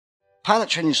Pilot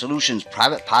Training Solutions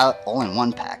Private Pilot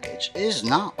All-in-One package is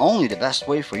not only the best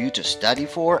way for you to study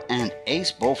for and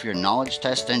ace both your knowledge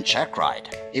test and check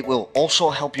ride, it will also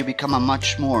help you become a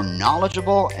much more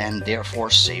knowledgeable and therefore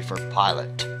safer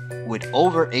pilot. With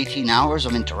over 18 hours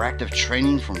of interactive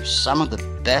training from some of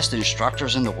the best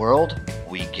instructors in the world,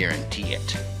 we guarantee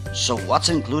it. So what's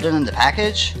included in the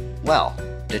package? Well,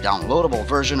 the downloadable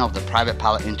version of the Private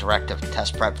Pilot Interactive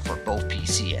Test Prep for both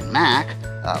PC and Mac,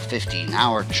 a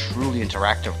 15-hour truly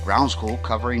interactive ground school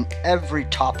covering every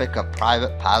topic a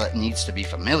private pilot needs to be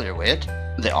familiar with,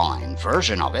 the online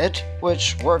version of it,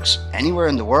 which works anywhere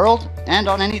in the world and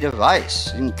on any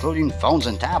device, including phones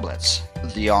and tablets,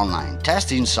 the online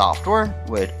testing software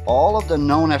with all of the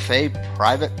known FAA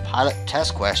private pilot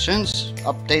test questions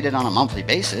updated on a monthly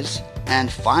basis,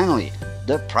 and finally,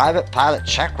 the Private Pilot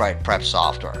Check Ride Prep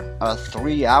software, a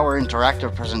 3-hour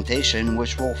interactive presentation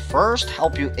which will first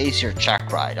help you ace your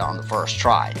check ride on the first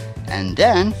try, and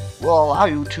then will allow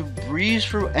you to breeze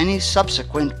through any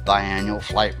subsequent biannual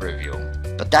flight review.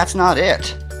 But that's not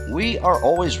it. We are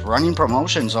always running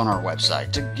promotions on our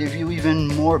website to give you even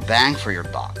more bang for your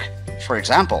buck. For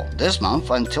example, this month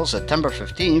until September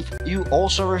 15th, you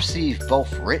also receive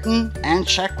both written and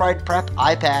check ride prep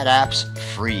iPad apps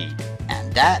free.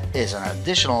 And that is an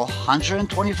additional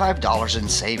 $125 in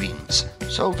savings.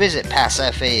 So visit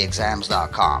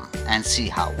PassFAExams.com and see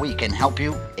how we can help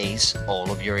you ace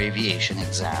all of your aviation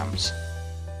exams.